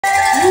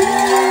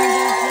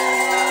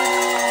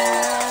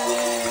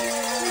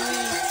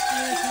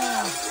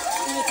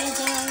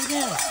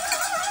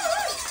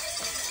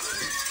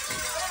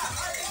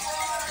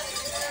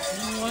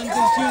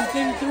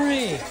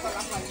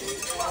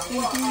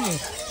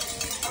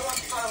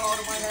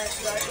of my hair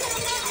today.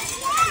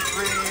 It's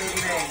really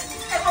big.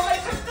 Everyone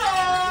make a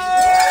start!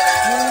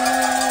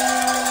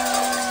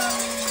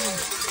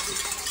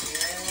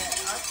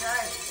 Yeah,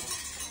 okay.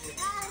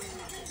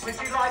 Would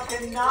you like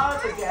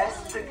another guest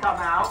to come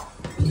out?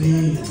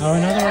 Please. Oh,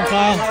 another one,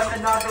 Kyle.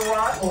 Another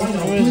one? Oh, I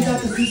know. Who's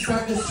at the feast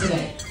breakfast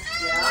today?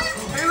 Yeah.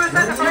 Who was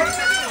at the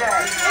breakfast today?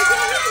 Yeah.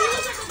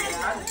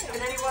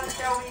 Can anyone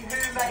tell me who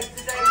made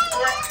today's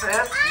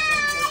breakfast?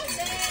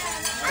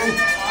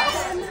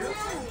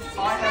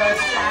 I heard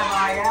Sam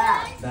I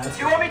Am. Do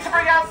you want me to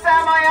bring out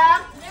Sam I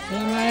Am?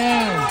 Sam I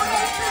Am.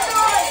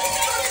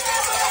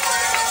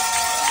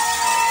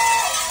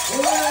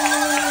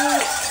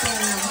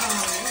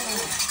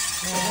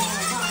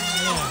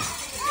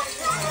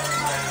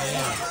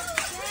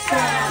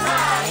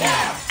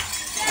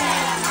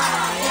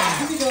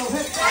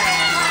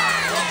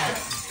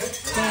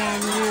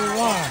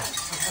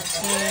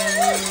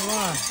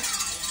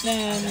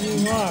 Sam,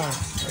 you are.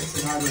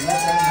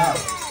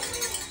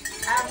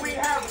 And we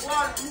have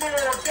one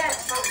more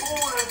guest for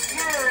all of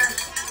you.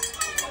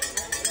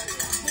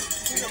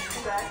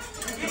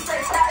 Did you say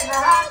cat in the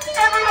hat?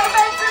 Everyone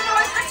make some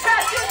noise for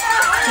cat in the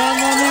hat! Meow,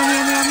 meow, meow,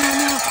 meow,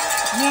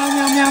 meow,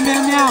 meow,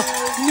 meow,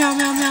 meow,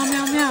 meow, meow,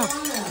 meow, meow.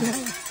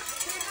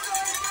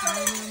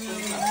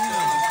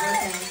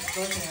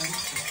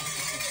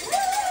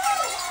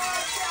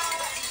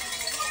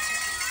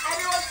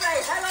 Everyone say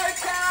hello,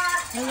 cat!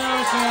 Hello,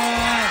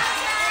 cat.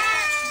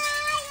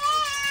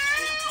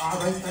 All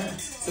right,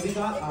 friends. So we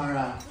got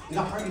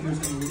Harvey who's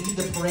going to lead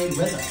the parade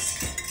with us.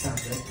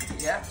 Sounds good.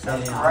 Yeah,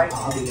 sounds And, great.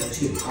 I'll be there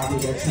too.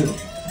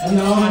 And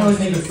we all always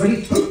make a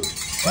pretty. We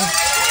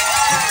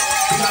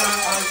got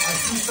our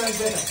two friends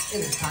with us.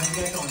 It is time to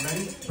get going.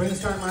 Ready? Bring the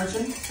start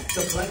marching.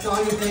 So collect all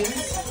your things.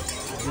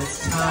 And it's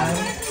time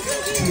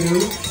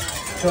to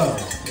go.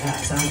 Yeah,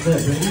 sounds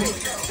good. Ready?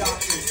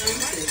 Dr.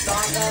 Seuss is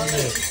on the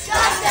list.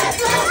 Dr.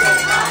 Seuss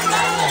is on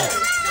the list.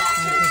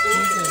 Dr.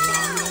 Seuss is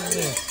on the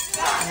list.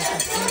 Dr.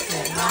 Seuss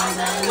is on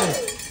the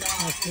list.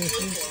 Dr. Seuss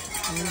is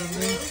on the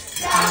list.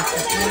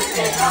 Dr. Seuss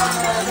is on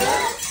the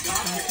list.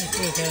 Dr.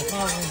 Seuss is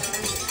on the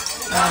list.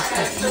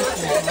 Dr. Seuss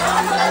is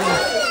on the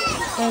list.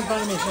 Don't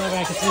bother me so I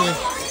can see it.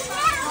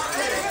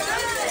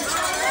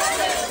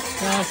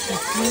 Dr.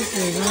 Seuss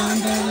is on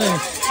the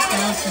list.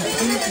 Dr.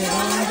 Seuss is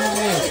on the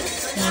list.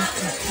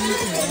 Dr.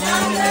 Seuss is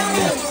on the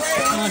list.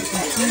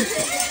 Dr. Seuss,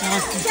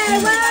 Dr.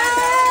 Seuss.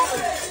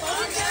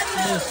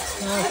 Yes,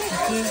 Dr.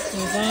 Seuss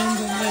is on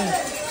the list.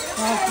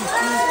 Dr.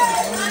 Seuss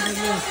is on the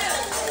list.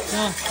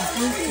 Dr.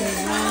 Seuss is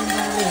on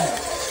the list.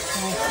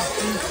 Dr.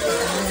 Seuss is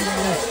on the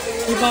list.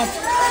 Keep up.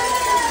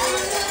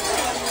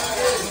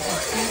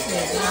 Dr. Seuss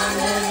is on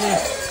the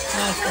list.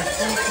 Dr.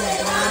 Seuss is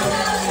on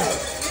the list.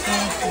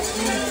 Dr.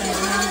 Seuss is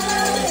on the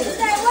list.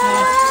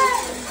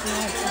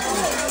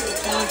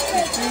 Dr.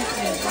 Seuss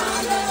is on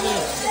the list.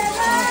 Dr.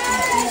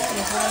 Seuss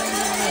is on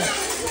the list.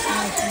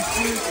 Dr.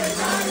 Seuss is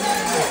on the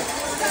list.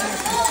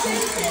 Dr.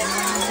 Seuss is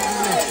on the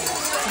list.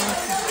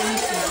 Dr.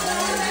 Seuss is on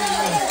the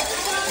list.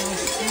 Dr.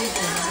 Seuss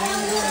is on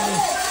the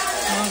list.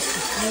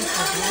 Dr. Seuss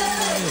is on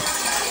the list.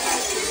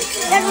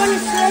 That one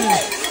is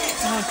switch.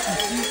 Dr.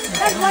 Seuss is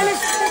That one is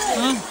switch.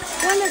 Huh?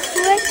 One is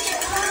switch.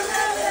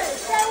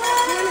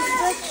 One is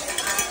switch.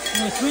 You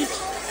want to switch?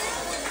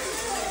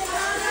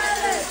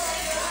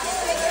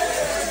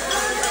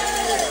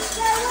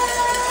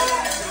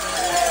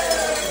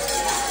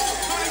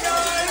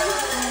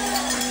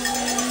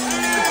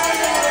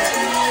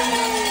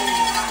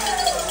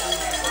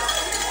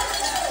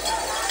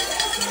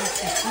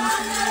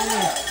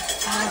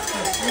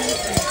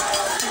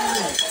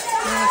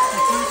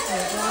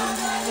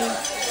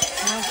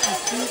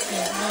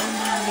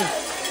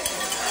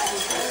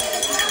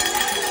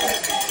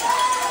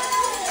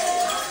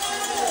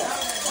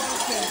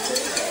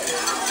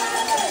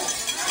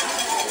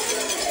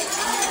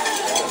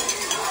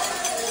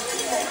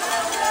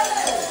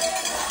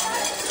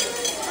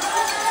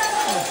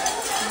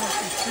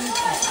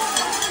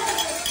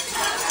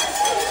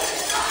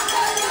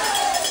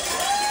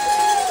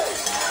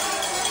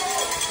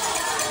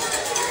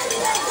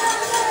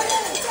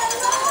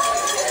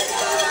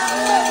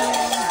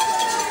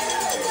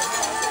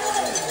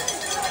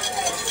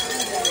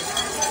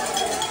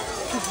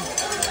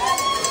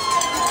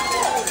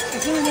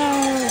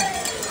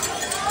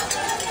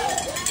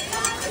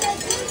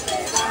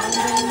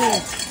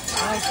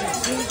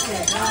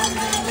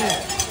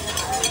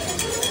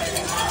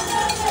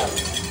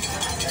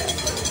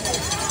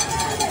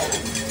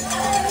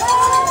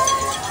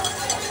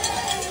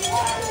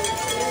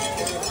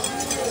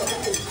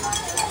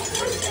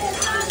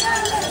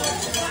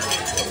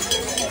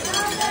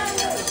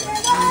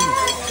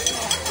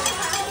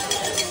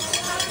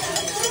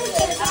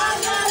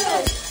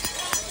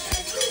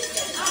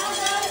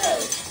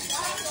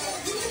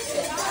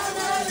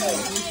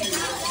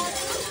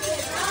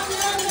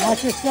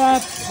 Watch your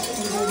step.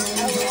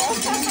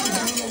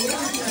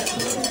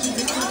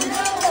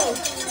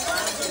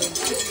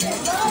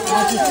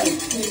 Watch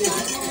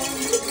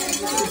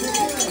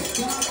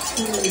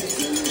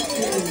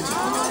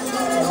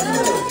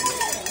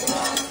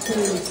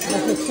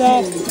your step.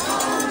 stop.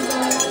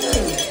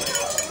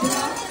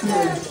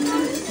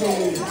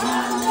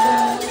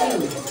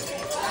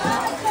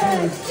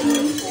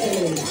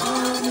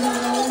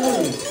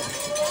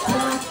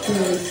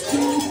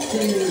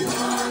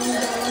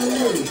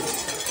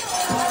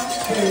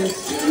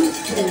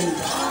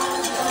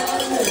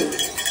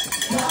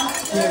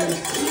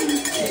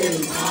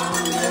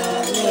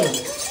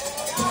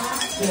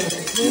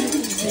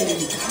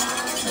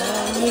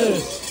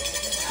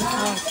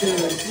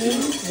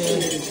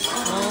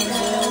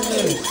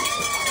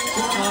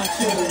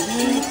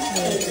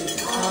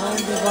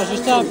 Watch your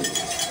stop.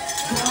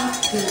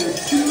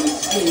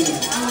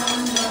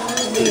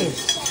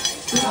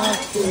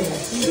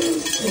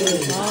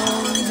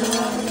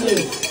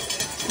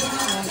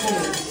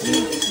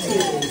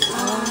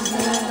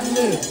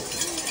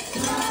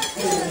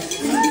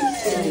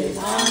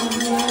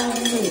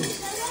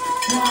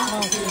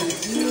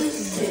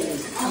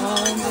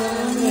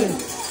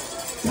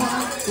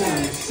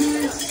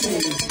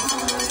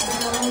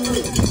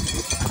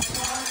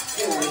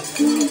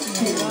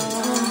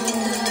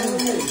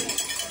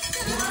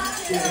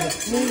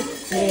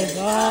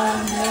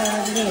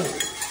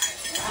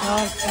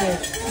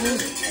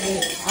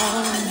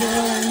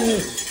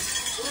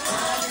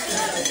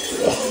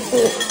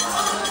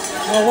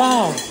 Oh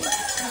wow!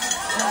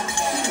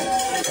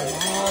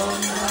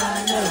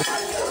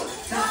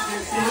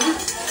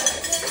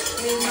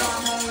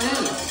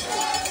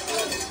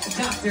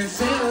 Dr.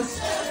 Seuss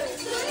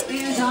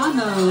is on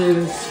the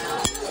loose.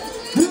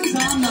 Who's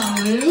on the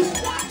loose?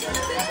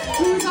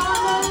 Who's on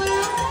the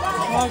loose?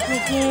 Dr.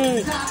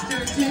 Seuss.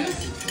 Dr.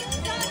 Seuss.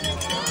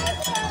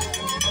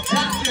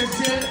 Dr.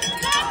 Seuss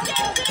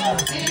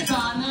is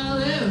on the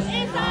loose.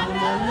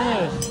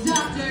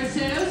 Dr.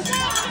 Seuss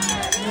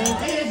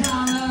is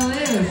on the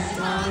loose.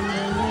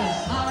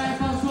 Alright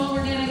folks, while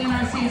we're getting in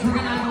our seats, we're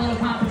going to have a little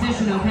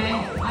competition, okay?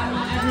 I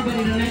want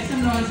everybody to make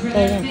some noise for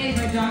their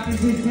favorite Dr.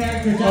 Seuss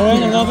characters up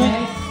here,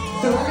 okay?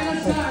 So we're going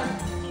to start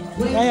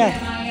with Sam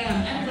I Am.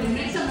 Everybody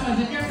make some noise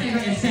if your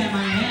favorite is Sam I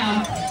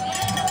Am.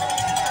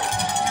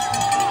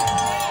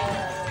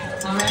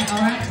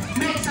 Alright.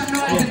 Make some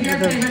noise if your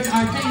favorites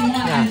are Thing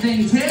 1 and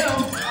Thing 2. Okay.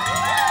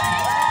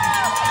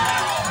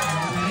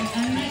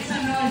 And make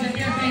some noise if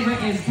your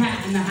favorite is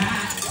Cat in the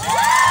Hat.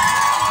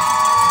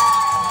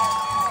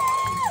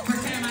 For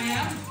Sam I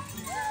Am.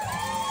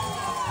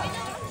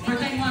 For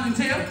Thing 1 and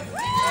 2.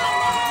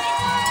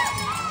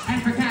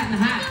 And for Cat in the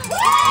Hat.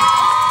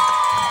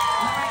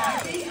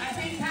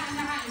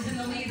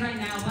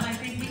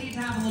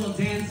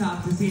 Dance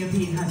off to see if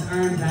he has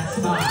earned that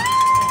spot.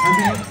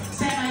 Okay?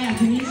 Sam I Am,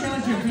 can you show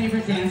us your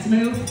favorite dance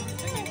move?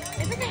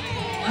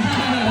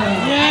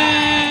 Yeah!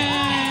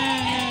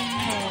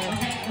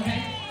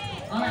 Okay.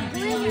 Alright,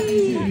 Thing 1 and Thing 2,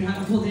 do you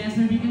have a cool dance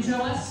move you can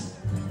show us?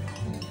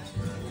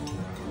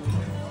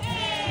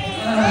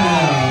 Alright.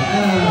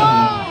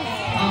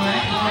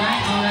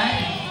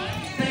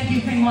 Thank you,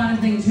 Thing 1 and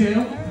Thing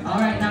 2.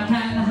 Alright, now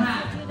Cat in the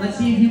Hat. Let's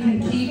see if you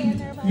can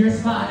keep your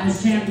spot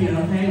as champion,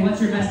 okay? What's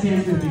your best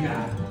dance move you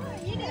got?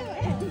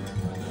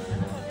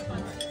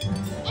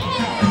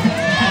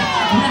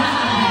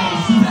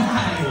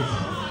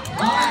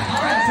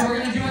 Alright, so we're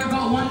going to do our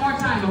vote one more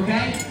time,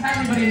 okay?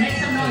 Everybody make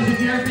some noise if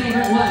your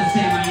favorite was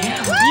Sam I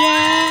Am.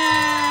 Yeah!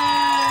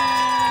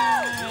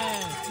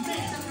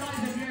 Make some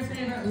noise if your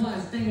favorite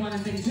was Thing 1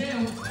 and Thing 2.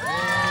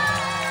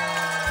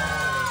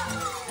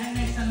 And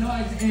make some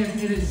noise if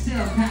it is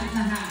still Cat in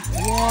the Hat.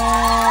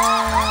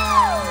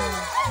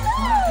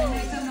 Alright, and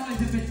make some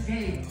noise if it's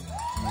Gabe.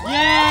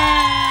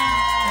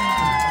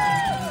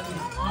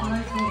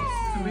 Alright, folks,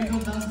 so we go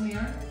bells in the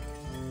air.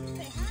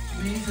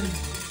 Amazing.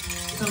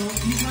 So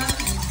these ones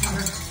are,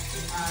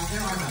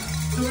 there are none.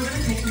 So we're going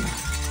to take them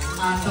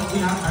out. So we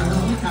have our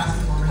lovely cast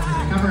performers are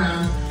going to come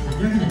around and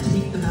they're going to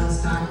take the bells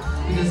back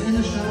because in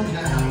the show we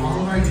got to have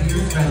all of our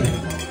gears ready.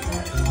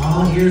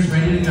 All gears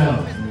ready to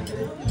go.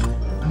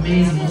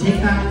 Amazing. We'll take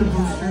back the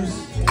posters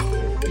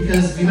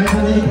because we might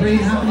have a little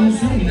parade happening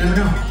soon. You never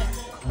know.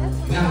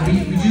 We got to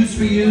reduce,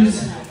 reuse,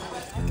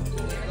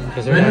 and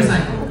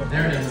recycle.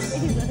 There it is.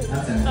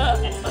 That's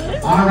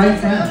it. All right,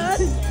 friends.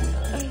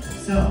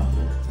 So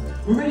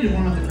we're ready to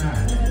warm up the crowd.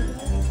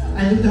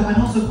 I'm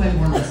also quite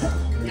warm myself.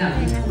 Yeah.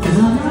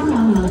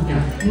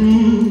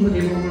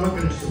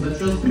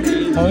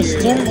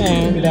 Poster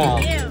and bell.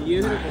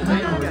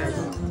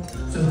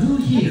 So who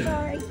here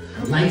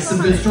likes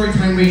some good story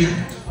time? Raise your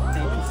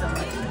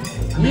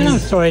hand. You know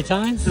story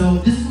time. So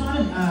this is not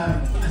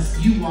as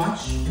you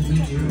watch and we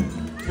do.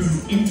 This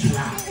is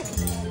interactive.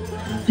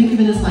 Think of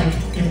it as like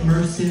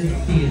immersive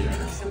theater.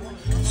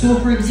 So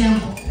for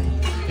example,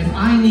 if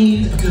I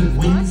need a good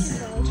wind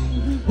sound,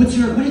 what do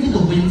you think a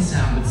wind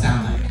sound would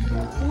sound like?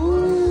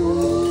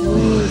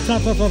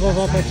 I'm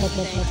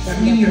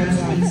giving your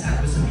best wind sound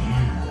with some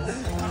hands.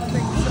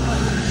 Like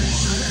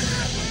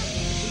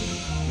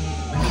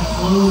a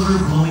clover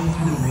blowing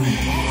through the wind.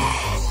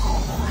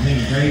 I think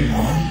very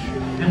warm.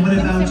 And what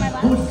about,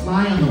 what would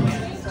fly on the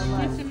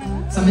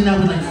wind? Something that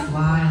would like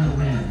fly on the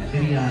wind.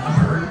 Maybe a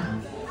bird?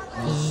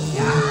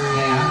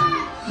 Yeah.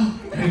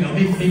 There you go.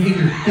 Maybe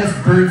your best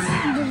bird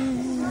sound.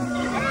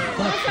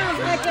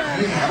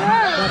 We might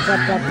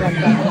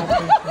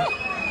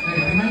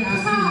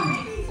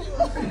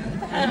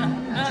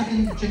ask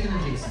you chicken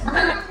adjacent.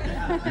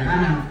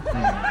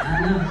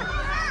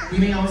 We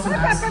may also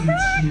ask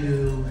you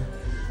to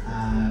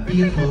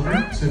be a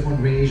clover, so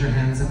everyone raise your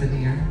hands up in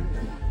the air.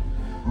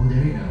 Oh,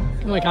 there you go.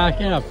 Oh my God,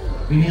 get up.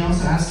 We may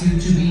also ask you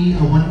to be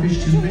a one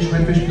fish, two fish,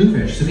 red fish, blue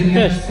fish. So give me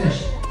your best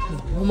fish.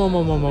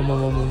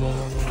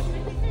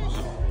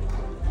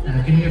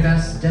 Give me your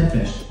best dead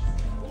fish.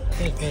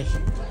 Dead fish.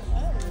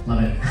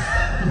 Love it.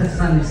 That's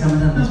funny, some of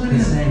them must be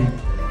the same.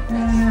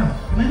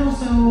 Yeah. You might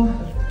also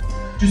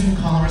do some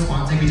call and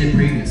response like we did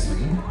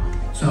previously.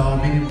 So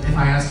maybe if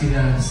I ask you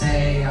to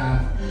say,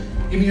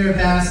 give me your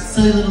best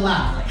silly little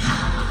laugh.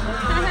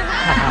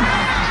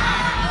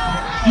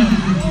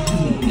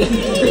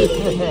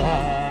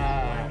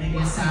 Maybe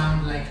a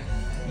sound like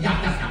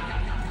yap yap yap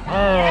yap yap.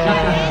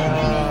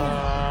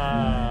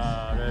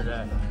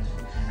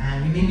 And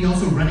we may be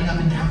also running up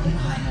and down the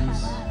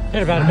aisles.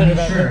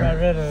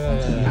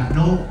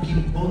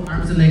 Keep both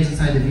arms and legs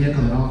inside the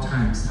vehicle at all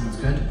times. Sounds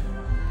good?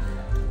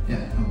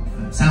 Yeah.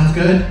 Oh, sounds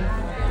good?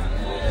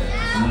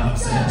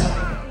 Loves it.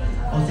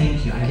 Oh,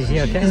 thank you.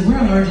 Because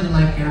we're larger than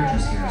life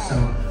characters here, so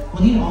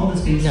we'll need all the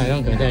space. No,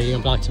 don't go there. You're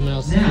gonna block someone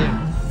else.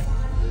 Now,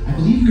 I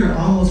believe we are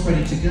almost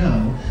ready to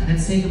go and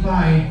say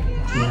goodbye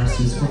to our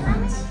Seuss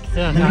friends.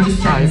 Let me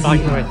just check and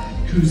see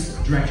Cruise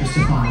Director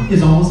Stefan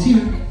is almost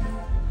here.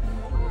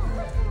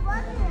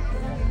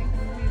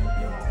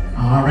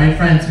 All right,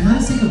 friends, we want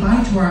to say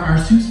goodbye to our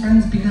Seuss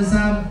friends because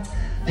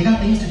they got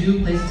things to do,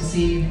 places to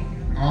see,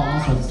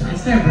 all sorts of stuff.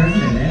 It's their birthday,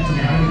 they have to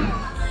get ready.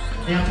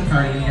 They have to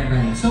party and get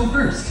ready. So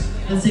first,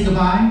 let's say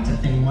goodbye to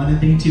thing 1 and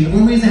thing 2.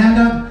 Everyone raise a hand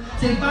up.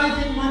 Say bye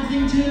thing 1,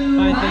 thing 2.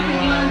 Bye thing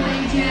 1,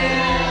 thing 2.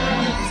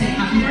 Say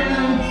happy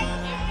birthday.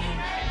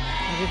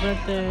 Happy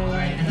birthday. All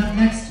right, and up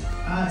next,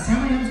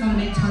 Sam Iam's going to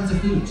make tons of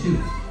food too,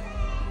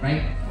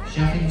 right?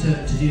 Chefing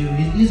to do.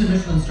 He's a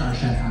Michelin star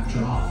chef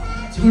after all.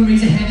 So everyone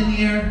raise a hand in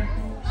the air.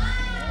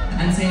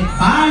 And say,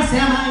 bye,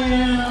 Sam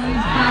Iam.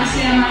 Bye,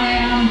 Sam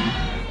Iam.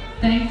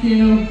 Thank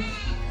you.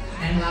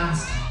 And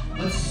last,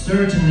 but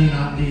certainly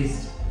not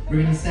least, we're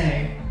going to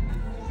say,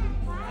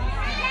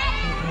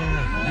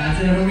 that's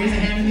it, everyone raise a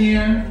hand in the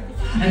air.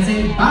 And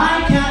say,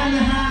 bye, Cat in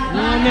the Hat.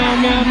 Meow, meow,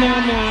 meow, meow,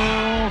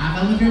 meow. Have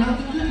fun with your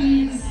healthy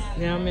cookies.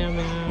 Meow, meow,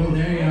 meow. Oh,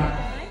 there you are.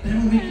 But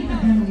everyone, keep the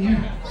hand in the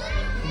air.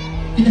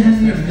 Keep the hand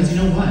in the air, because you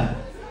know what?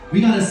 We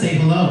got to say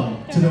hello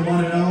to the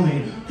one and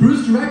only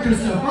Cruise Director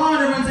Stefan.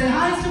 Everyone say,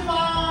 hi,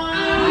 Stefan.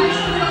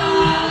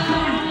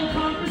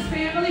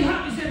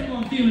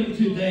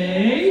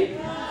 Today.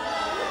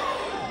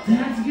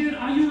 That's good.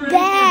 Are you ready for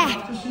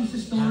Dr.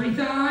 Seuss's story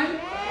time?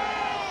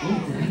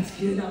 Oh, that's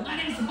good. Now, my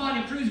name is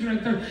Stefan, Cruise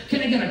Director.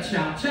 Can I get a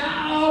chow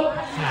chow?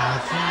 Chow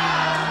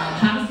chow.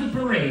 How's the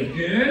parade?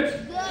 Good?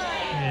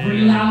 Were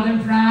you loud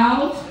and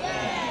proud?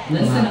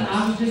 Listen,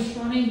 I was just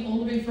running all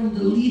the way from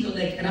the Lido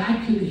deck and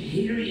I could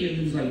hear you. It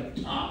was like,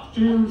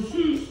 Dr.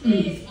 Seuss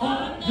is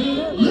on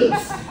the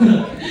loose.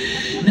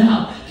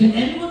 Now, can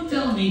anyone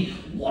tell me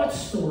what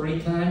story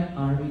time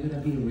are we going to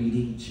be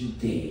reading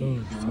today?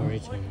 Story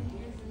time.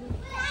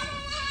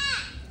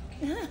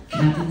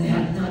 Cat in the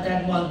Hat, not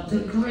that one. The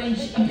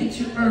Grinch, a bit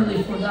too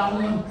early for that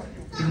one.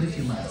 Give it a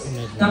few months.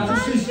 Dr.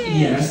 Seuss,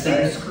 yes,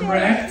 that is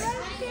correct.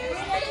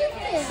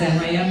 Sam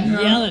Iam,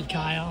 Yell it,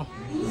 Kyle.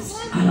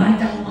 I like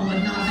that one, but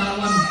not that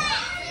one.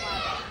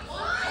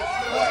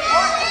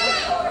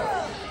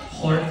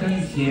 Horton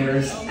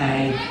hears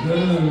a who.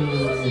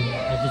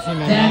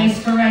 That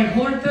is correct.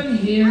 Horton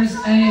hears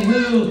a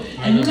who.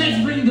 And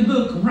let's bring the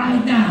book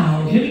right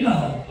now. Here we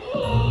go.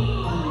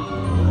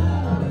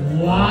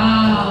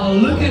 Wow,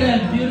 look at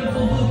that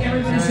beautiful book.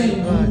 Everybody say,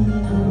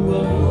 ooh.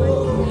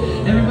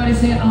 Everybody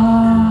say,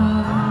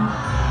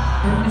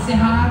 ah. Everybody say,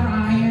 hi,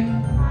 Ryan.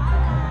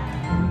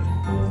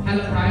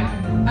 Hello, Ryan.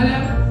 Hello.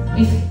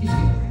 It's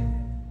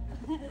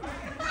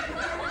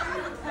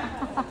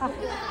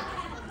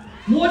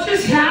what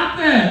just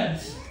happened?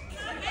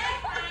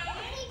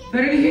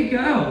 Where did he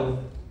go?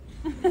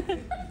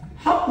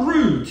 How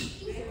rude.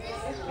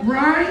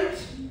 Right?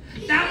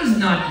 That was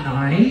not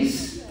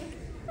nice.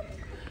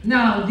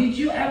 Now, did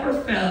you ever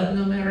feel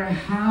no matter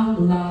how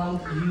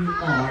loud you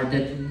are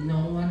that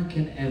no one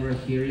can ever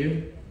hear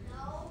you?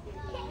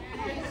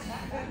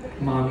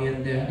 Mommy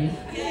and Daddy?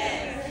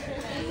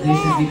 This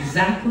is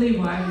exactly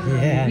why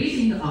we're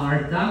reading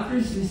our Dr.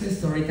 Seuss's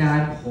story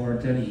time,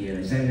 Horton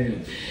Hears a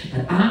Who.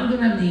 And I'm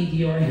gonna need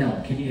your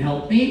help. Can you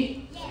help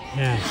me?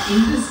 Yes.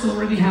 In the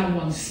story, we have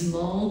one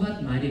small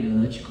but mighty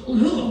village called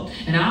Who.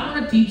 And I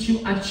want to teach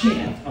you a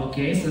chant,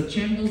 okay? So the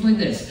chant goes like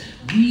this.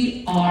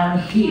 We are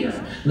here.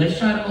 Let's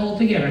try it all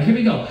together. Here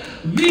we go.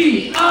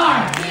 We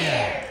are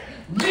here.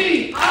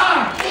 We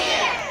are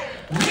here.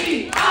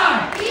 We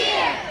are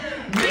here.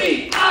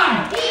 We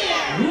are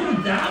here.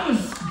 Ooh, that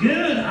was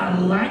good. I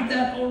like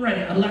that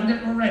already.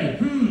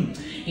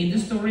 In the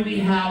story, we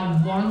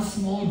have one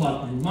small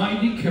but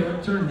mighty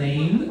character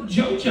named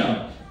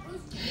Jojo.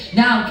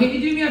 Now, can you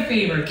do me a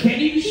favor? Can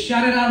you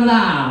shout it out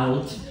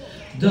loud?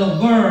 The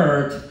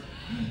word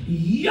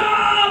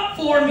 "yup"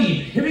 for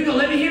me. Here we go.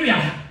 Let me hear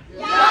ya.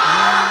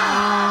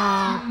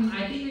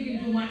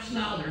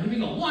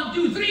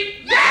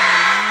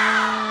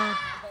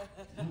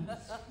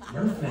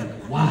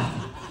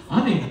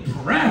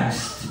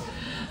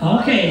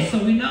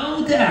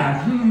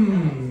 that.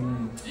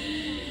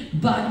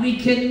 But we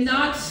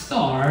cannot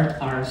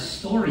start our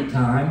story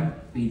time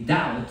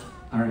without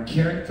our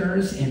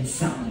characters and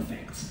sound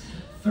effects.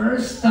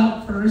 First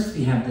up first,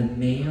 we have the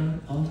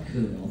Mayor of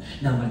Cool.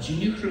 Now, my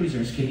junior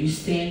cruisers, can you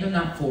stand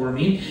up for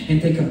me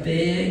and take a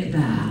big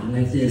bow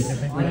like this,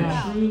 like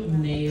a true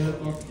Mayor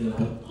of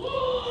Cool.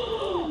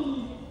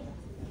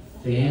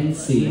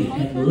 Fancy.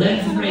 And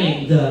let's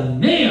bring the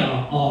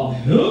Mayor of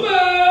Human.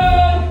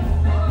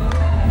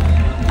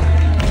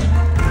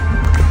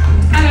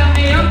 Hello,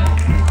 Mayor.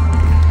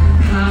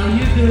 How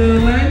you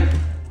doing?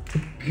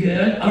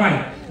 Good. All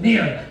right,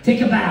 Mayor,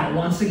 take a bow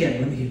once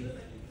again. Let me.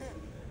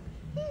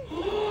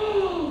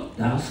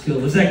 That was cool.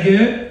 Was that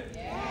good?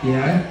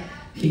 Yeah.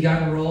 He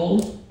got a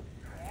roll.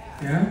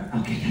 Yeah.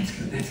 Okay, that's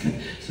good. That's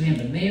good. So we have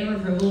the Mayor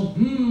of Rule.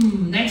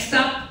 Next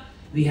up,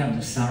 we have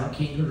the sour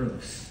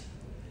kangaroos.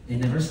 They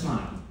never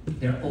smile.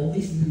 They're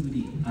always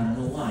moody. I don't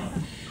know why.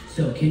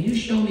 So can you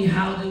show me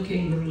how do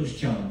kangaroos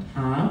jump?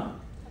 Huh?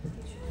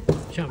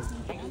 Jump.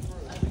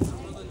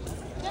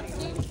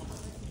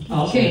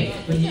 Okay,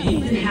 but you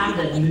need to have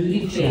that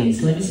moody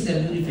face. Let me see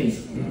that moody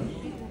face.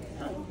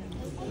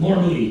 More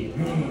moody.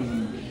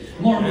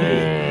 More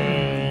moody.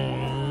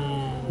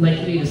 Like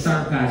you need a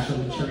sour patch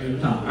from the cherry on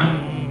top.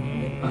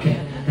 Okay,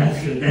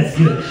 that's good. That's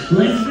good.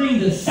 Let's bring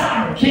the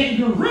sour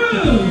kangaroos.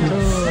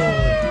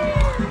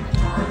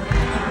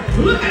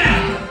 Look at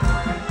that!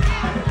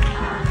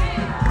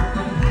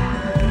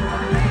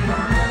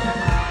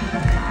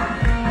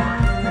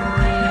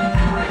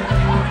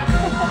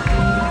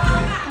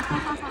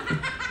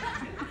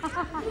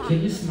 Can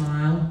you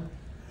smile?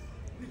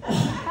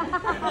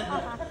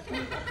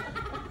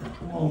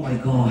 Oh my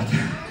God.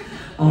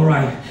 All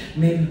right,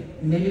 maybe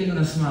they're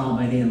gonna smile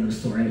by the end of the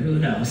story. Who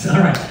knows? All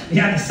right, we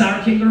have the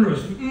sour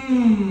kangaroos.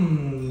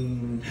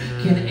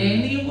 Can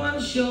anyone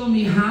show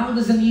me how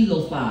does an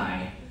eagle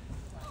fly?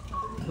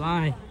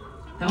 Fly.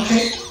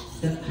 Okay.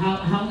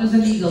 How does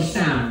an eagle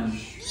sound?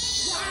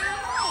 That's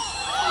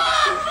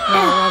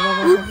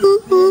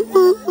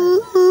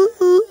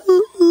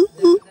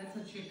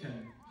a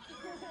chicken.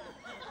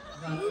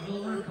 But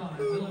we'll work on it.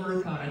 We'll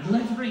work on it.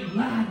 Let's bring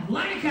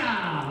like a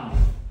cow.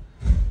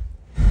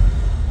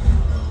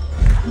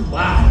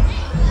 Wow.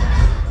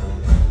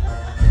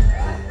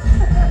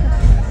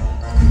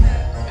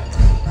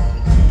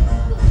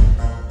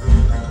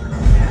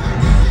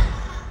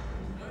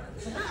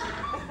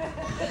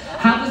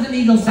 How does an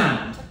eagle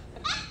sound?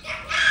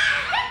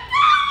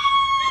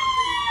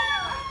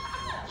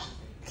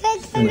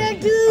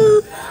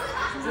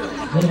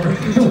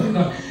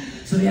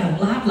 So we have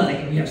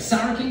like we have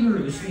sour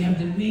kangaroos, we have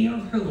the Mayor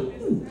of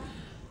Hulu.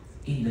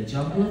 In the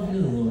jungle of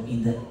Nul,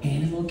 in the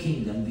animal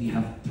kingdom, we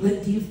have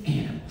plenty of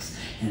animals.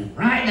 And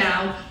right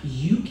now,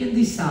 you can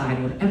decide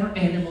whatever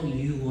animal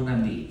you want to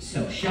be.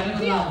 So shout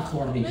it aloud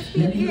for me.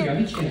 Let me hear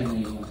which animal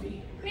you want to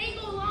be.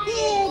 Bengal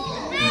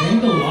lion.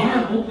 Bengal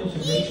lion? Oh, those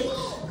are great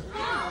choice.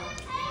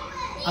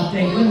 A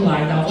penguin,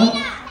 like that one.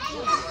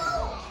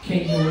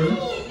 Kangaroo.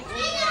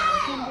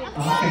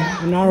 Okay.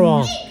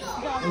 Narwhal.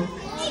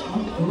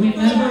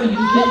 Remember, you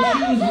can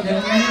choose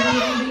whatever animal you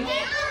want to be.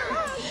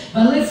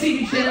 But let's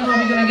see which animal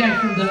we're going to get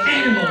from the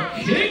animal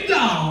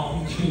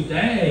kingdom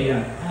today.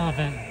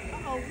 Elephant.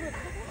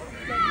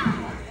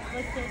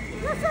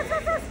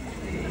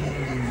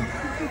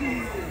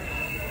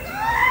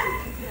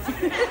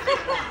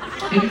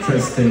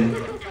 Interesting.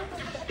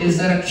 Is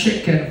that a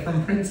chicken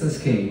from Princess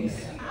Cave?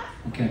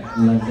 Okay,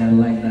 like that,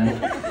 like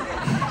that.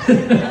 I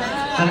don't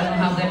know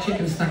how that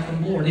chicken stuck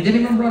on board. They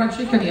didn't even brought a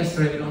chicken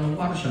yesterday on the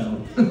water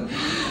shuttle.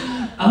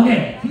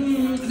 Okay,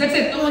 that's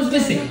it. No one's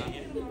missing.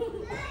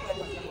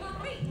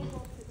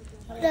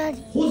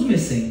 Who's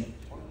missing?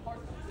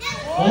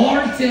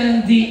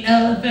 Horton the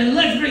elephant.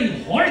 Let's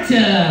bring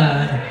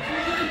Horton.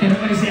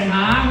 Everybody say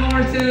hi,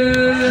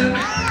 Horton.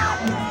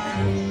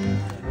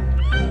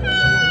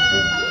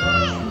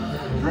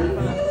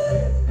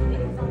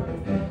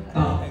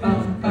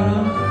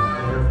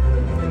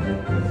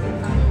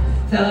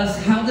 Tell us,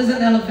 how does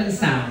an elephant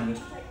sound?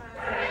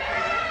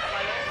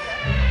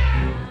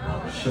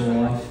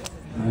 Show off.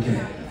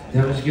 Okay,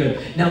 that was good.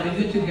 Now we're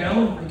good to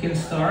go. We can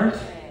start.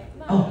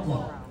 Oh,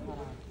 well.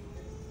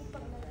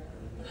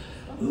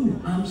 Ooh,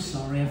 I'm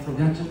sorry, I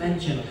forgot to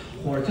mention.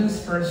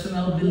 Horton's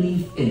personal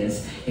belief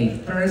is a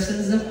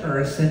person's a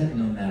person,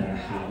 no matter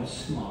how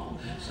small.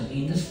 So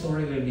in the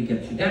story, when we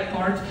get to that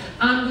part,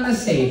 I'm gonna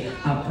say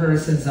a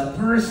person's a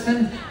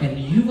person, and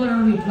you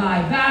gonna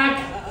reply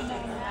back.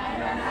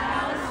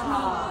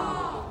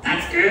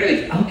 That's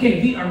good.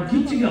 Okay, we are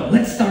good to go.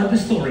 Let's start the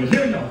story.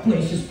 Here we go.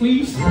 Places,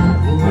 please.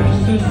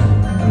 Places,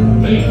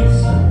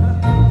 please.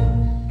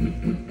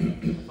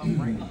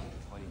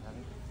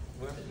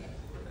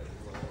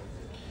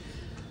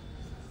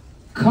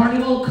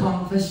 Carnival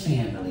Cruise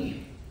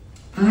family.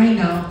 I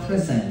now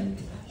present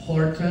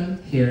Horton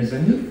Here's a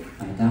New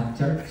by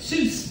Dr.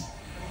 Seuss.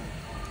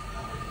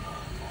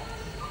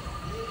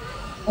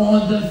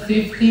 On the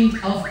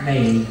 15th of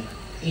May,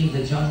 in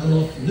the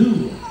jungle of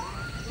Nul,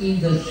 in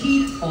the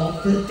heat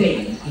of the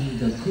day, in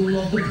the cool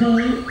of the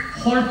pool,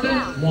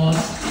 Horton was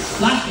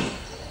splashing.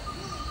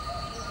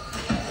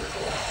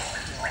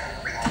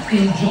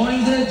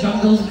 enjoying the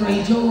jungle's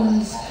great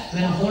joys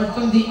when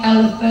Horton the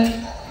elephant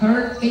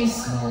heard a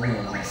small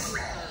noise.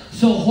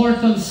 So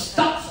Horton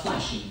stopped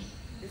splashing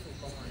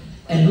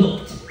and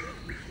looked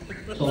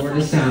toward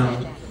the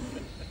sound.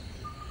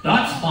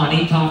 That's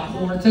funny, thought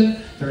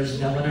Horton.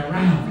 There's no one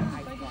around.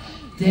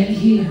 Then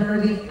he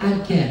heard it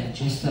again,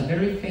 just a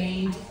very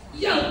faint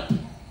yelp,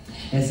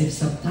 as if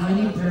some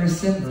tiny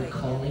person were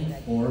calling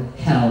for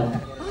help.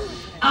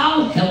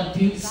 I'll help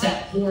you,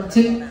 said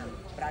Horton.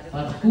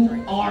 But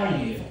who are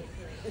you?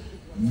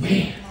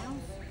 Where?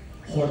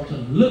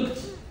 Horton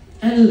looked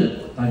and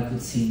looked, but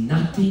could see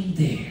nothing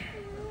there,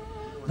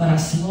 but a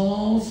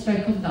small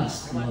speck of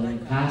dust floating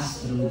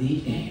past through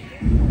the air.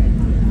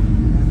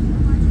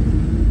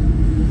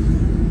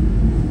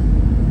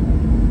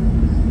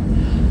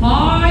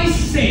 I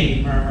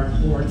say, murmured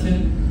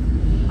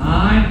Horton,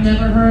 I've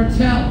never heard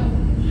tell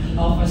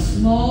of a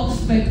small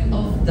speck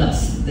of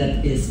dust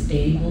that is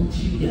able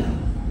to go.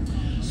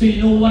 So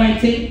you know what I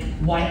think?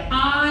 Why,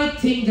 I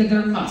think that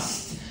there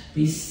must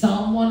be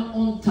someone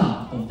on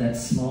top of that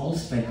small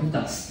speck of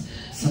dust.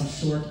 Some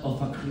sort of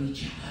a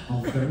creature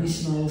of very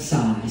small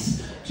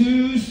size,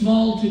 too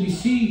small to be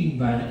seen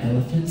by an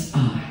elephant's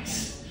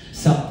eyes.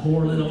 Some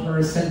poor little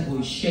person who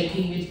is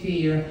shaking with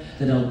fear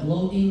that they'll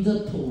blow in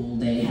the pool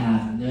they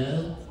have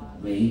no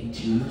way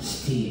to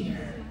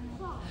steer.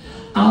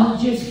 I'll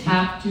just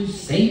have to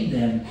save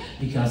them,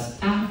 because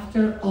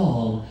after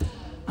all,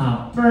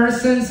 a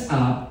person's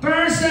a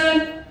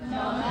person,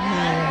 no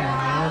matter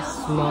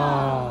how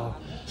small.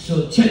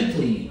 So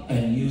gently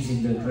and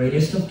using the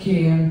greatest of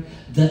care,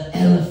 the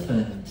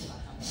elephant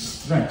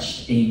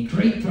stretched a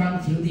great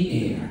trunk through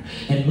the air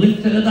and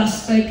lifted a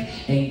dust speck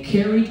and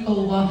carried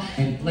over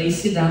and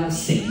placed it down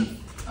safe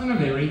on a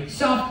very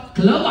soft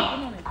clover.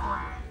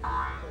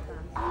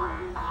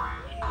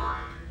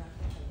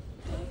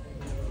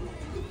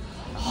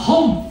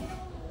 Humph,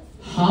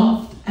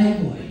 humphed a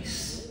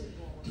voice.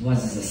 It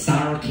was a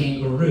sour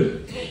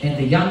kangaroo, and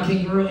the young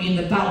kangaroo in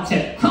the pouch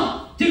said,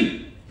 "Humph,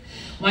 dude!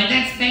 Why,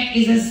 that speck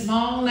is as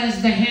small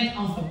as the head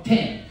of a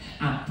pin.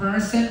 A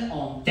person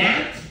on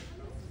that?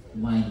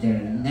 Why, there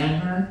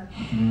never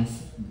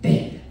has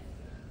been."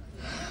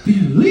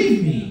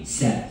 "Believe me,"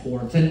 said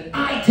Horton,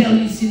 "I tell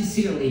you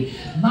sincerely,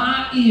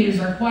 my ears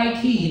are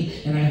quite keen,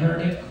 and I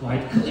heard it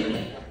quite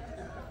clearly."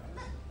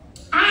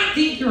 "I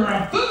think you're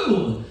a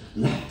fool,"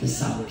 laughed the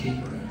sour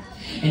kangaroo.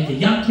 And the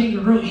young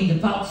kangaroo in the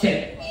pouch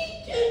said,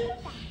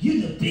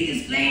 "You're the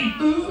biggest lame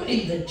fool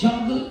in the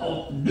jungle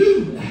of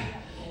noon."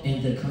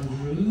 And the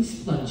kangaroos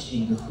plunged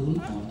in the pool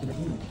of the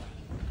pool.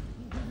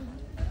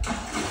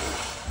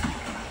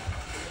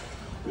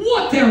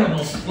 "What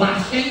terrible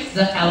splashing!"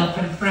 the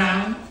elephant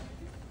frowned.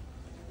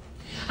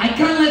 "I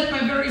can't let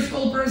my very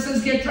small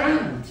persons get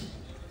drowned.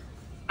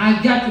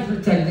 I've got to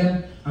protect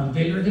them. I'm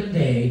bigger than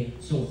they."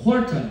 So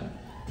Horton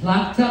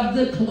plucked up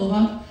the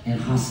clover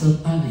and hustled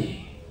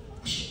away.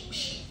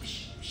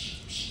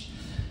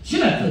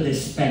 "Should I put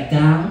this speck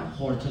down?"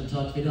 Horton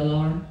thought with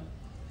alarm.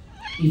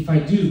 "If I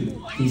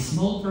do, these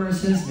small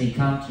persons may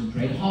come to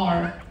great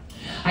harm.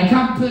 I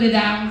can't put it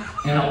down,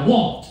 and I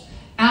won't.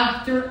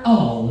 After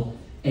all,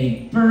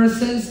 a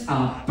person's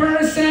a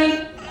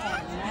person."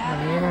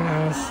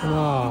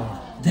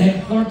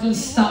 Then Horton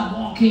stopped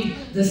walking.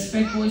 The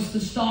speck voice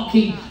was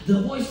talking.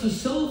 The voice was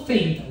so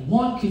faint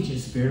one could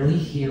just barely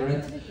hear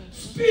it.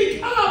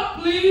 "Speak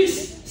up,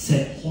 please,"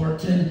 said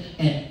Horton,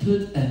 and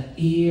put an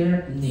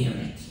ear near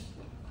it.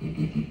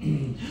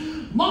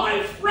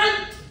 "My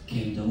friend,"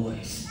 came the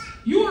voice,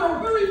 "you are a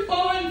very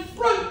fine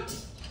friend.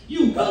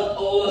 You helped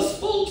all us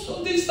folks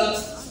on this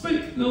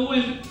speak no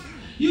end.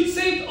 You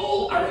saved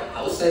all our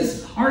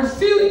houses, our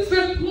ceilings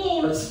and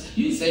floors.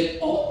 You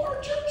saved all our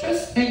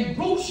churches and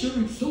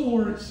grocery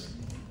stores."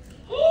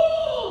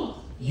 "Oh,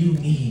 you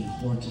mean,"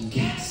 Horton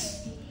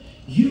gasped,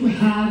 "you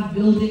have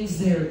buildings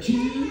there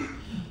too?"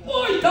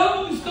 "My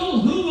town is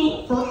called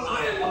Hoogle, for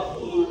I am a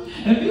fool,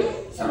 and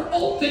buildings are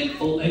all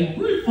thankful and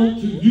grateful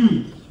to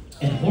you."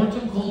 And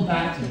Horton called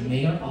back to the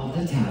mayor of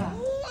the town.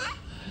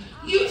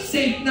 "You're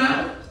safe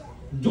now.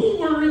 Don't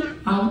worry,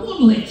 I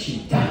won't let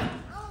you down."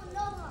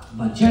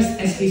 But just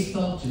as he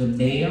spoke to the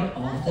mayor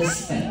of the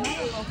speck,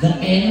 the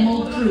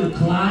animal crew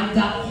climbed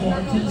up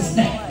Horton's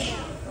neck.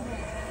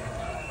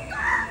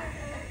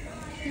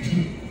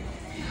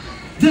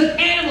 The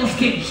animals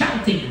came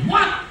shouting,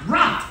 "What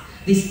rot!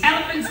 This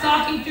elephant's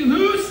talking to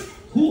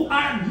who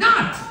are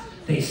not!"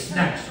 They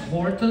snatched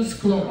Horton's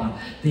clover.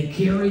 They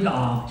carried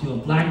off to a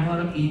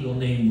black-bottom eagle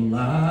named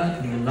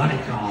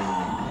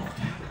Mulanikov.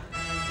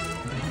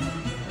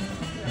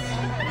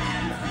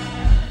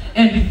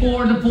 And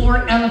before the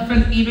poor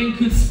elephant even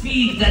could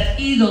speak, that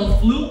eagle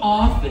flew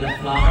off with a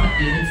flower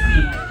in its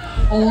beak.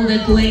 All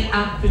that late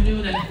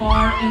afternoon and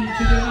far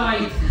into the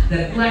night,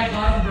 that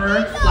black-bottom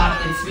bird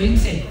flapped its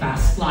wings in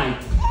fast flight,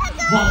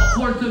 while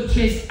Horton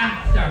chased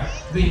after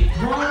with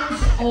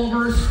thrones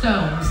over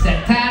stones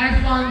that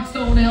tattered one's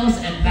toenails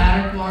and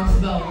battered one's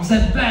bones,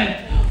 and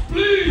begged,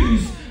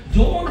 "Please,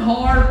 don't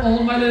harm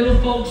all my little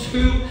folks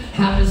who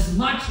have as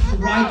much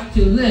right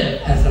to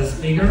live as us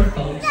bigger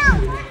folks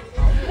do."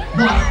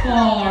 But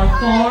far,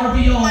 far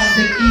beyond,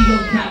 the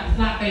eagle kept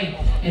flapping,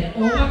 and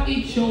over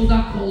its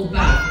shoulder called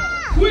back,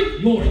 "Quit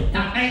your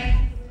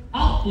napping!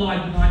 I'll fly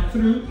the night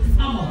through.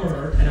 I'm a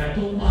bird and I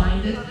don't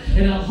mind it.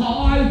 And I'll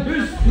hide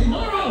this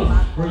tomorrow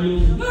where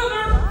you'll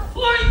never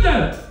find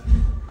it."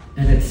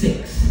 And at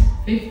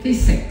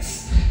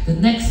 6:56, the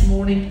next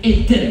morning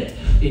it did it.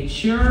 It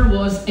sure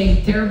was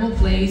a terrible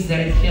place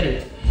that it hit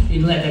it.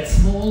 It led that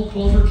small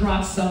clover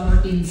drop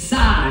summer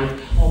inside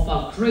of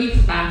a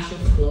great batch of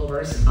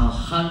clovers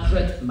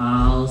 100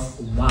 miles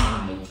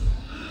wide.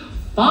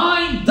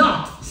 "Fine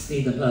dot,"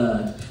 said the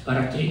bird, "but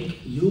I think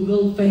you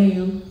will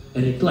fail."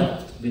 And it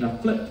left with a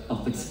flip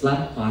of its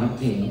flat bottom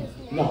tail.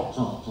 Wah,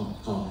 ha, ha,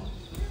 ha.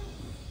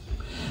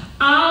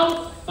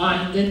 "I'll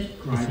find it,"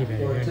 cried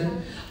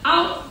Horton.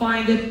 "I'll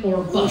find it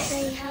or bust.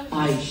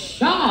 I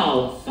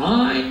shall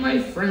find my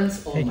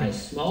friends on my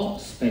small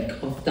speck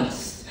of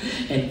dust."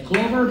 And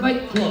clover by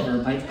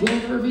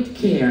clover with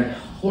care,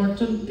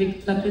 Horton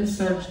picked up and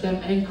searched them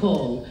and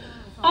called,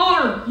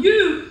 "Are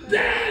you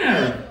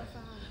there?"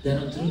 Then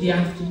on through the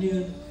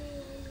afternoon,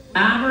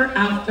 hour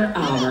after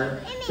hour,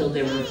 till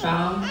they were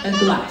found at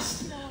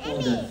last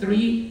on the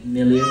 3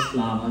 millionth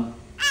lava.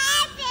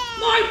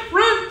 "My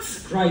friends,"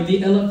 cried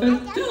the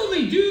elephant, "tell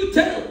me, do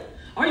tell.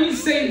 Are you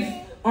safe?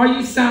 Are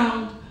you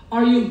sound?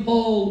 Are you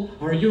whole?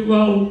 Are you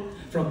well?"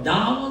 From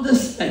down on the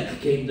speck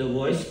came the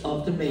voice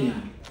of the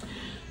mayor.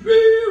 "We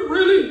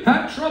really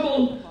had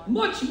trouble,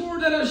 much more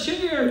than a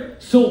share.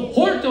 So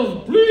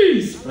Horton,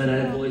 please,"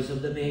 replied the voice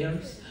of the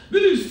mayor's,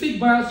 "will you stick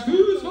by us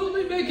who's will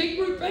be making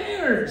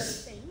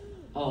repairs?"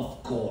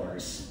 "Of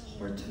course,"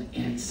 Horton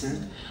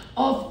answered.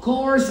 "Of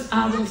course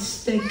I will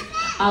stick.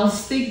 I'll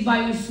stick by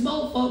you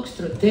small folks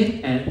through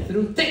thin and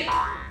through thick."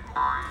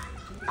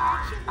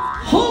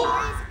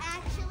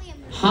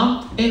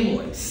 Humped a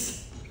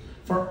voice.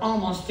 "For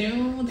almost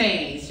 2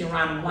 days you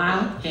ran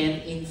wild and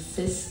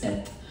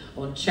insisted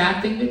on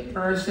chatting with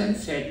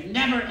persons who had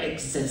never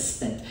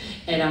existed.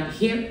 And I'm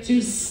here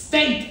to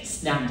state,"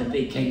 snapped the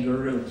big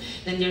kangaroo,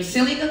 "that your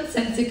silly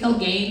nonsensical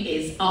game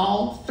is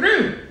all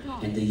through."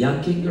 And the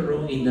young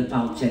kangaroo in the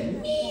pouch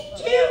said, "Me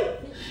too.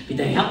 With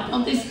the help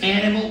of this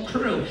animal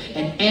crew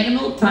and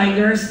animal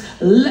tigers,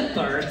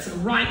 leopards,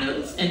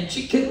 rhinos, and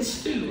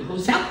chickens too,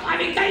 whose help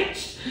I've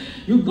engaged,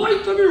 you're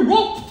going to be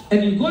roped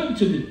and you're going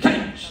to be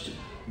caged."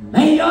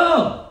 "Mayor!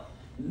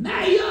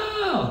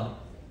 Mayor!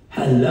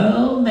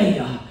 Hello,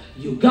 Mayor.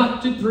 You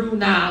got to prove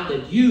now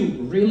that you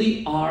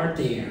really are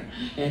there."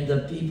 And the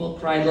people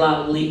cried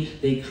loudly.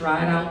 They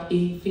cried out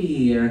in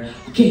fear.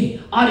 "Okay,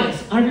 audience,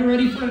 are you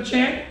ready for the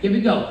chant? Here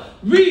we go.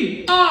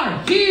 We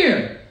are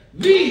here.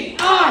 We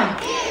are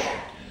here.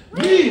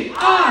 We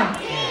are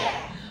here.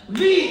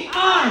 We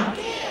are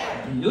here."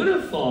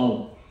 Beautiful.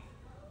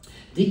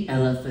 The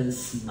elephant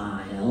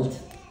smiled.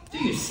 "Do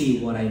you see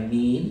what I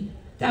mean?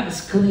 That was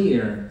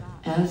clear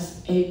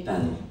as a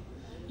bell.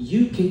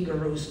 You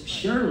kangaroos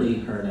surely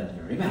heard it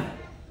very well."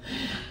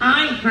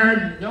 "I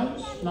heard no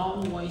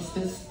small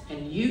voices,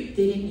 and you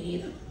didn't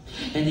either."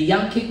 And the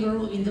young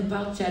kangaroo in the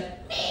boat said,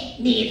 "Me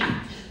neither."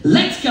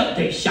 "Let's go,"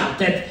 they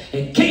shouted,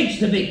 and caged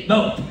the big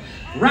boat.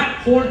 Wrap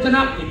Horton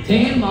up with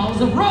 10 miles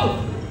of rope.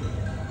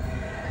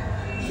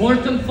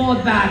 Horton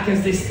fought back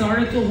as they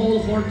started to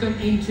hold Horton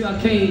into a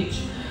cage,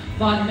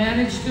 but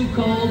managed to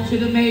call to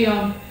the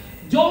mayor,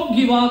 "Don't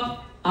give up.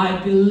 I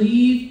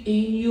believe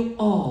in you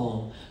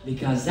all.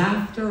 Because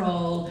after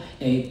all,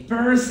 a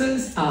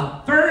person's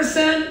a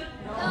person,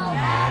 no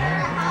matter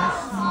how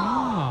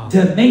small."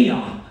 The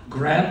mayor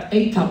grabbed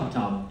a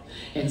tom-tom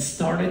and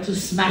started to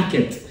smack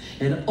it.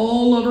 And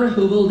all over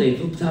Hoovel, they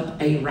hooked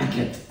up a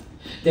racket.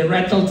 They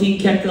rattled tin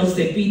kettles,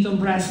 they beat on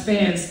brass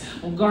pans,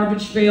 on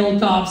garbage pail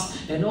tops,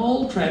 and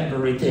old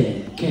cranberry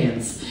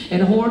cans.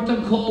 And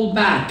Horton called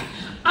back,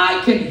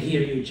 "I can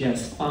hear you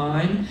just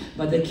fine,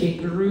 but the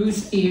kangaroo's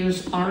ears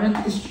aren't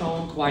as strong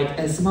quite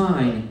as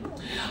mine.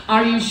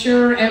 Are you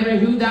sure every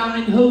who down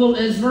in Hoovel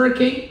is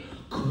working?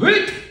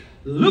 Quick,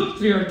 look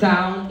through your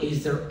town,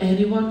 is there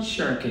anyone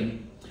shirking?"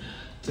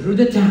 Through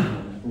the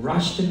town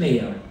rushed the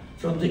mayor,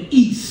 from the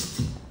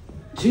east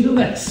to the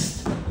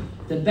west,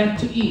 then back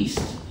to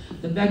east,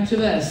 then back to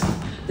west,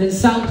 then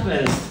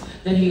southwest,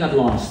 then he got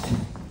lost.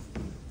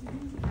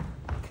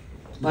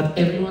 But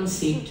everyone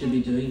seemed to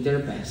be doing their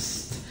best.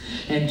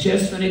 And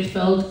just when it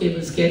felt it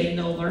was getting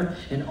over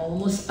and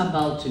almost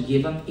about to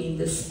give up in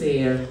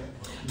despair,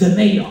 the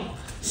mayor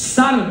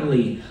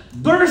suddenly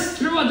burst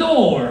through a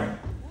door.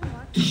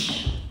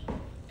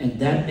 And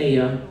that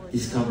mayor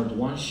discovered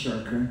one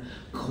shirker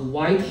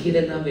quite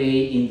hidden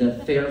away in the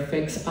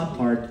Fairfax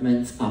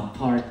Apartments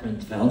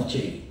apartment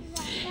J.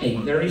 A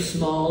very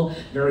small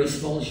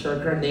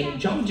shirker named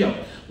Jojo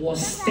was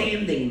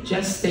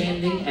just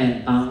standing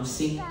and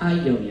bouncing a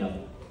yo-yo.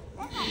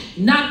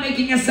 Not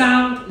making a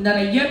sound, not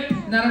a yip,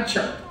 not a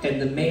chirp. And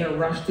the mayor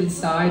rushed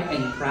inside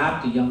and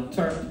grabbed the young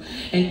Turk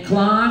and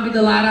climbed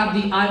the ladder up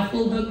the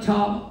Eiffel Book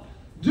top.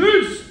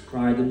 "This,"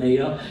 cried the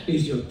mayor,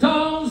 "is your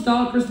town's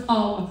darkest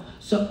hour.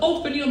 So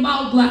open your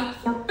mouth, lad,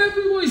 for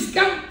every voice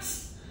counts."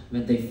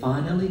 When they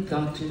finally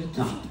got to the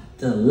top,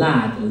 the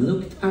lad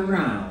looked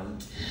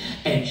around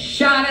And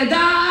shout it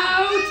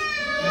out!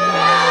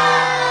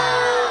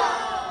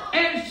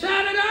 And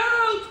shout it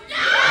out!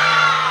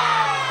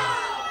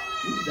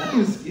 Ooh, that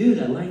was good,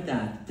 I like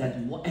that.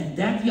 And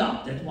that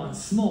yup, that one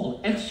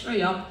small extra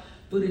yup,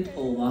 put it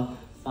over,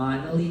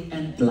 finally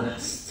and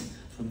last.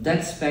 From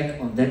that speck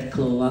on that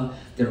clover,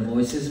 their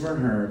voices were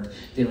heard.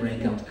 They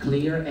rang out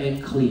clear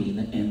and clean,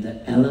 and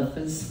the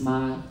elephant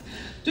smiled.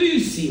 Do you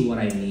see what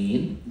I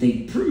mean?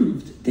 They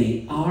proved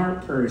they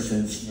are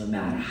persons, no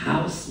matter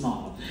how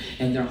small,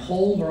 and their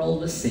whole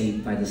world was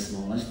saved by the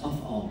smallest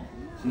of all.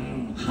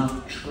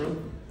 How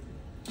true.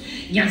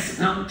 Yes,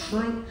 how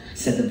true,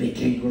 said the big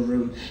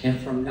kangaroo. And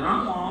from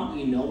now on,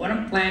 you know what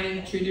I'm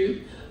planning to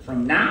do?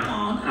 From now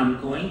on,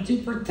 I'm going to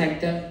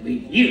protect them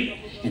with you.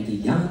 And the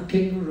young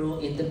kangaroo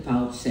in the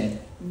pouch said,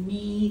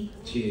 me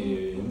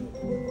too.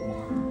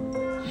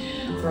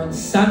 From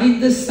sun in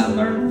the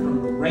summer,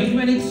 from rain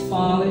when it's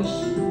falling,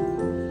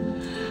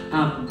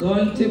 I'm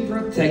going to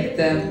protect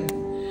them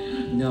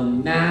no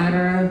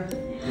matter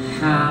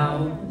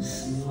how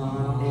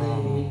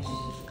small.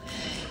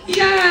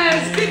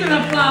 Yes, keep an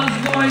applause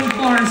going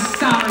for our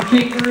sour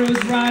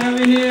kangaroos right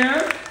over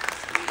here.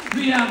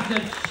 We have the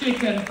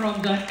chicken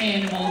from the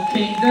animal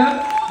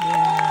kingdom.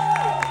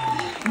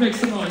 Make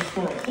some noise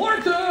for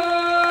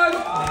Horton.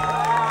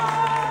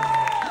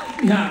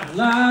 We have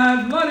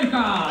live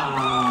Monica.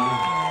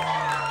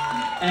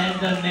 And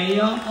the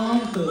mayor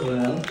of the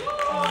world.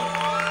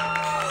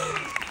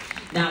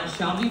 Now,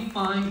 shall we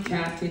find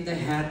Cat in the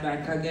hat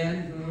back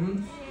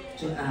again?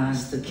 To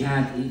ask the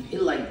cat if he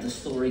liked the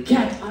story.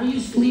 Cat, are you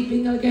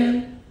sleeping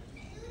again?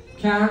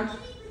 Cat?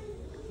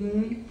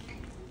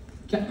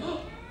 Cat?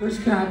 Where's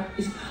Cat?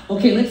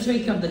 Okay, let's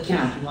wake up the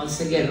cat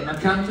once again. On a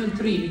count of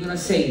 3, we're gonna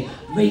say,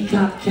 wake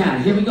up,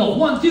 Cat. Here we go.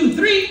 1, 2,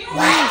 3. Wake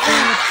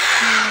up!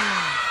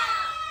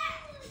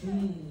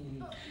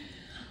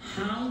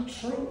 How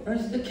true.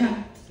 Where's the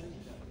cat?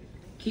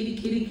 Kitty,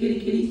 kitty, kitty,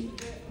 kitty.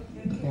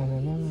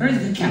 Where's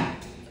the cat?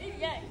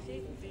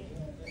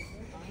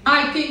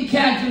 I think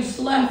Cat just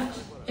left.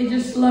 It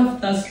just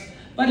left us.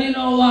 But you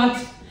know what?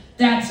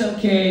 That's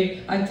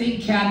okay. I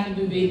think Cat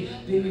will be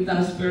with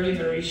us very,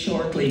 very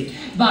shortly.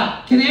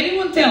 But can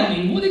anyone tell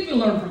me, what did we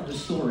learn from the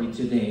story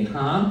today,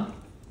 huh?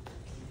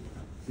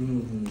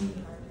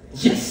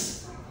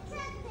 Yes.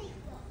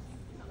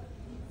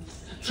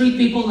 Treat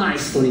people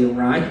nicely,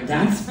 right?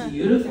 That's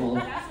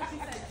beautiful.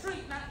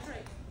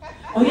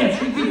 Oh yeah,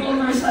 treat people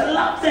nicely. I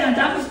love that.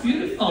 That was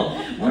beautiful.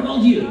 What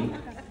about you?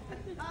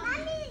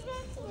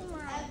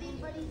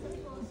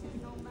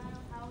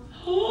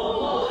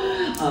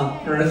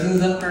 A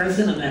person's a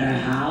person, no matter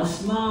how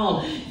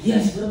small.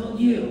 Yes, what about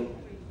you?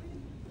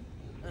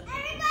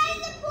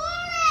 Everybody's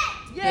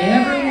important!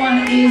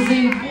 Everyone is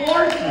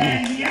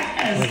important,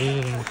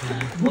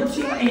 yes! What's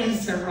your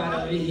answer right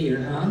over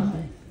here, huh?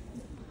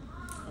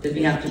 That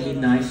we have to be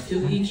nice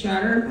to each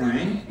other,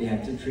 right? We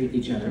have to treat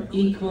each other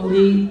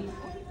equally.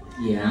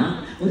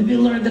 Yeah. What did we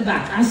learn at the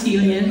back? I see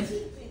your hands.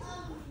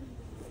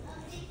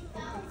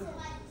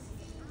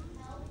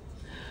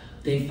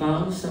 They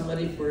found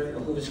somebody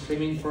who was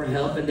screaming for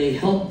help and they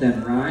helped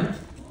them, right?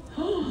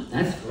 Oh,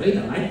 that's great.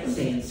 I like those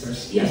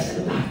answers. Yes, at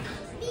the back.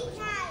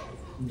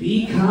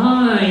 Be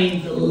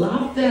kind.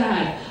 Love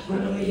that.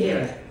 Right over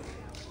here.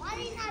 Why are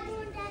you not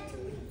doing that to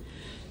me?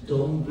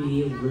 Don't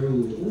be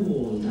rude.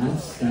 Oh,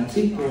 that's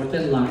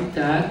important. Like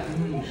that.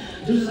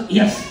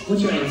 Yes.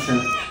 What's your answer?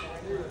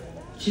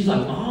 She's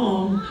like,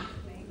 Mom.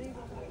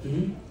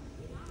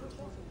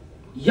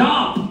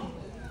 Yup.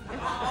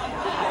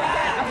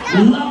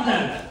 Love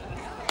that.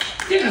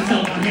 Give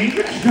yourself a hand.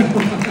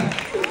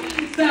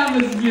 That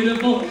was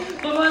beautiful.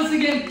 But once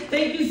again,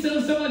 thank you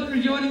so much for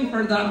joining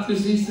for Dr.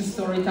 Seuss's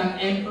Storytime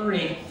and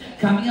Parade.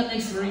 Coming up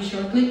next very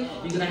shortly,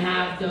 we're going to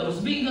have those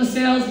bingo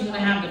sales, we're going to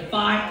have the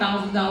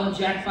 $5,000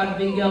 jackpot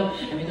bingo,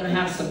 and we're going to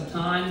have some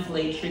time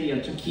play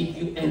trivia to keep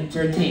you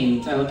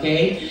entertained,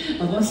 okay?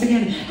 But once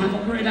again, have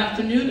a great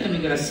afternoon, and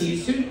we're going to see you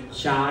soon.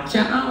 Ciao,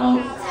 ciao.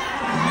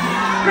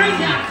 Great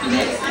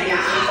afternoon.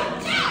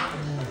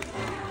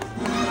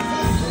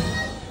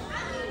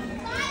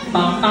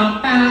 Bam,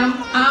 bam, bam,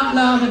 I'm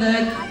loving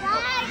it.